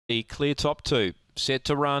Clear top two. Set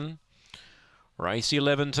to run. Race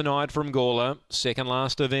 11 tonight from Gawler. Second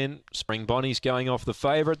last event. Spring Bonnie's going off the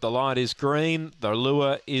favourite. The light is green. The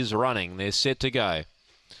lure is running. They're set to go.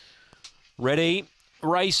 Ready.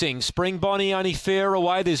 Racing. Spring Bonnie only fair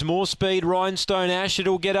away. There's more speed. Rhinestone Ash.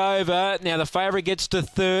 It'll get over. Now the favourite gets to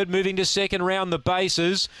third. Moving to second round the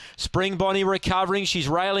bases. Spring Bonnie recovering. She's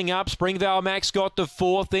railing up. Springvale Max got to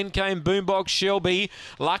fourth. Then came Boombox Shelby.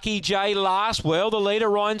 Lucky J last. Well, the leader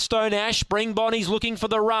Rhinestone Ash. Spring Bonnie's looking for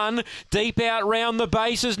the run. Deep out round the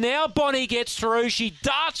bases. Now Bonnie gets through. She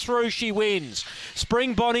darts through. She wins.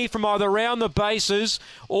 Spring Bonnie from either round the bases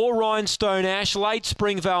or Rhinestone Ash. Late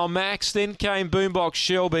Springvale Max. Then came Boombox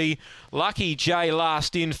Shelby. Lucky J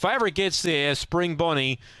last in. Favourite gets there. Spring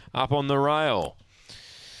Bonnie up on the rail.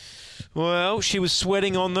 Well, she was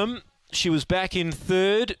sweating on them. She was back in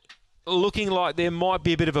third, looking like there might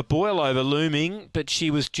be a bit of a boil over looming, but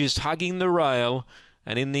she was just hugging the rail.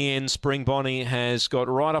 And in the end, Spring Bonnie has got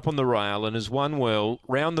right up on the rail and has won well.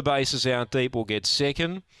 Round the bases out deep will get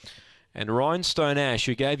second. And Rhinestone Ash,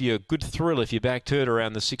 who gave you a good thrill if you backed her at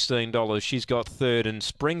around the $16, she's got third. And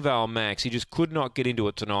Springvale Max, he just could not get into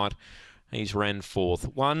it tonight. He's ran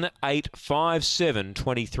fourth. 1, 8, 5, 7,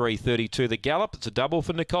 23, 32. The gallop, it's a double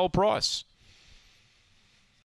for Nicole Price.